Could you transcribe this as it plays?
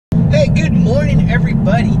morning,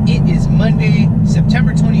 everybody. It is Monday,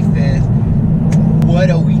 September 25th. What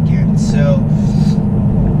a weekend. So,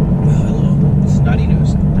 hello, snotty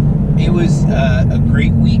nose. It was a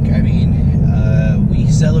great week. I mean,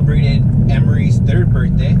 we celebrated Emery's 3rd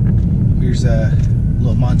birthday. Here's a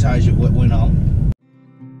little montage of what went on.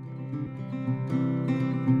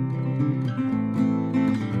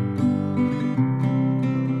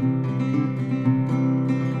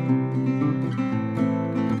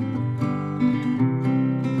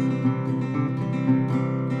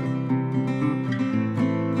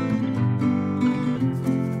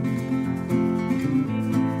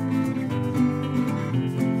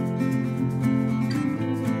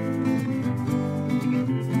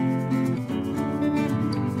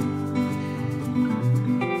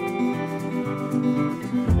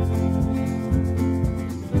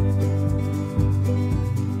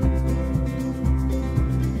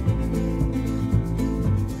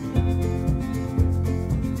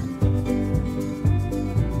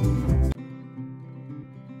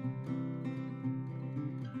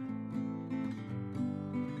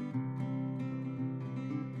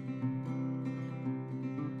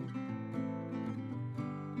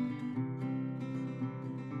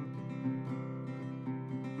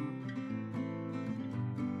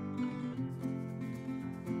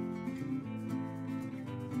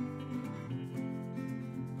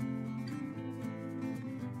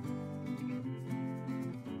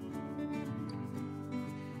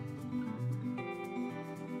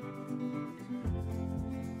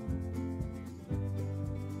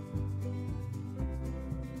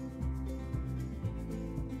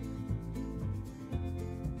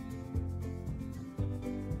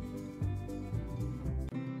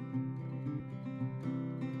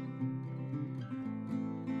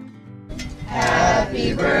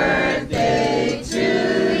 Happy birthday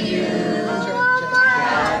to you.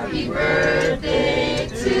 Happy birthday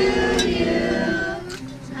to you.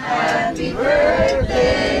 Happy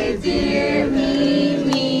birthday, dear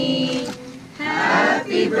Mimi.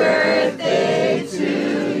 Happy birthday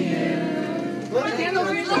to you.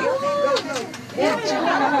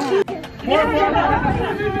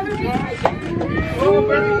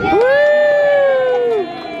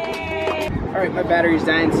 Alright, my battery's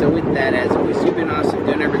dying, so with that, as always, you've been awesome.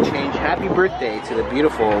 Don't ever change. Happy birthday to the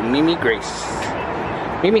beautiful Mimi Grace.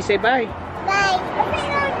 Mimi, say bye. Bye.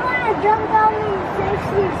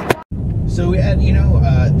 So we had,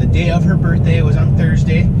 the day of her birthday was on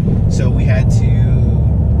Thursday, so we had to,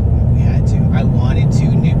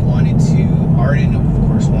 Nick wanted to, Arden, of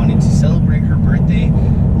course, wanted to celebrate her birthday.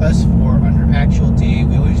 Us four on her actual day.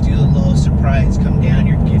 We always do a little surprise, come down,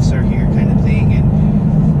 your gifts are here kind of thing, and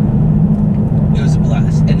it was a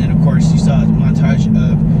blast. And then, of course, you saw a montage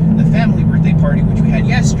of the family birthday party, which we had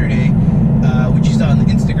yesterday, which you saw on the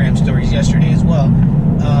Instagram stories yesterday as well.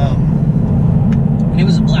 And it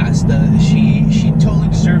was a blast. She totally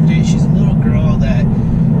deserved it. She's a little girl that,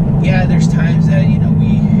 yeah, there's times that,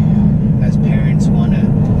 we as parents want to,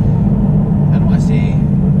 I don't want to say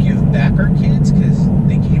give back our kids because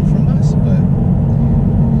they came from us, but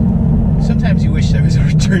sometimes you wish there was a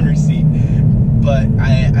return receipt. But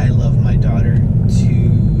I love my daughter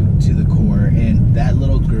to the core, and that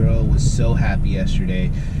little girl was so happy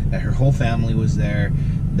yesterday that her whole family was there,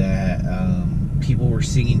 that people were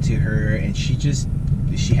singing to her, and she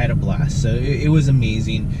had a blast. So it was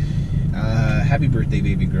amazing. Happy birthday,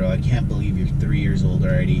 baby girl. I can't believe you're 3 years old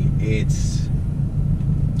already. It's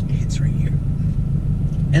right here.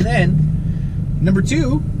 And then number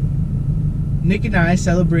 2, Nick and I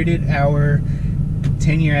celebrated our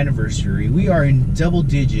 10-year anniversary. We are in double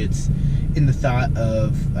digits in the thought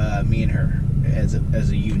of me and her as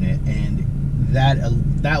a unit, and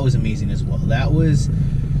that was amazing as well. That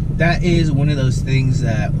is one of those things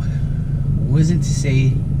that wasn't, to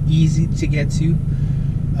say, easy to get to.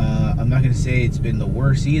 I'm not gonna say it's been the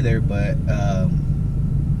worst either, but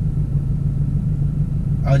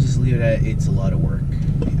I'll just leave it at it's a lot of work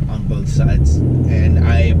on both sides, and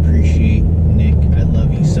I appreciate Nick. I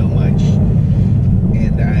love you so much.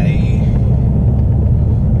 And I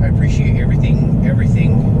appreciate everything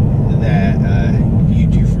that you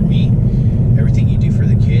do for me, everything you do for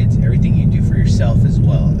the kids, everything you do for yourself as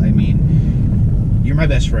well. I mean, you're my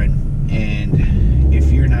best friend, and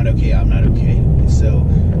if you're not okay, I'm not okay. So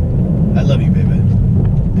I love you, baby.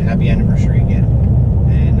 Happy anniversary again.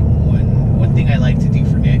 And one thing I like to do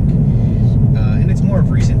for Nick, and it's more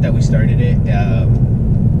of recent that we started it.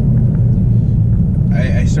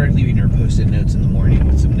 I started leaving her post-it notes in the morning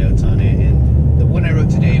with some notes on it, and the one I wrote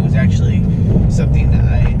today was actually something that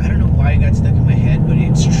I don't know why it got stuck in my head, but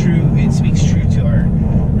it's true. It speaks true to our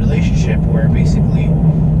relationship, where basically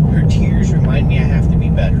her tears remind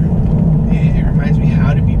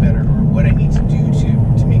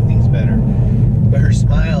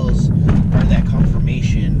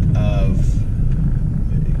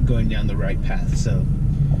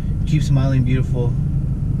keep smiling, beautiful.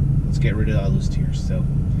 Let's get rid of all those tears. So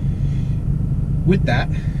with that,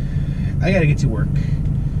 I gotta get to work.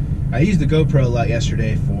 I used the GoPro a lot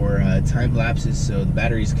yesterday for time lapses, so the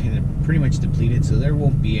battery's kind of pretty much depleted, so there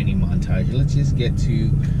won't be any montage. Let's just get to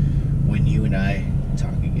when you and I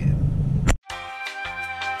talk again.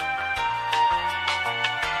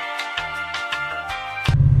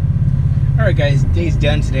 Alright guys, day's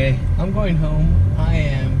done today. I'm going home. I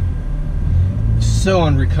am so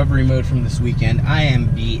on recovery mode from this weekend. I am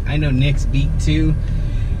beat. I know Nick's beat too.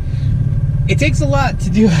 It takes a lot to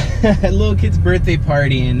do a little kid's birthday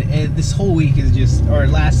party, and this whole week is just, or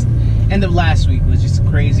end of last week was just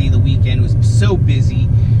crazy. The weekend was so busy.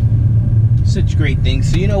 Such great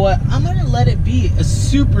things. So you know what? I'm gonna let it be a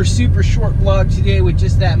super short vlog today with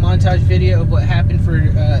just that montage video of what happened for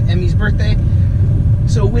Emmy's birthday.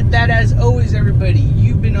 So with that, as always, everybody,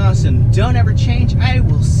 you've been awesome. Don't ever change. I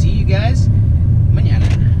will see you guys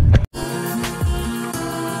mañana.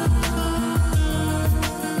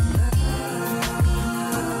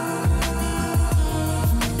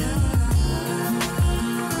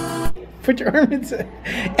 Put your arm inside.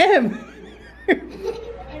 Em!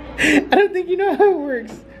 I don't think you know how it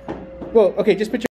works. Well, okay, just put your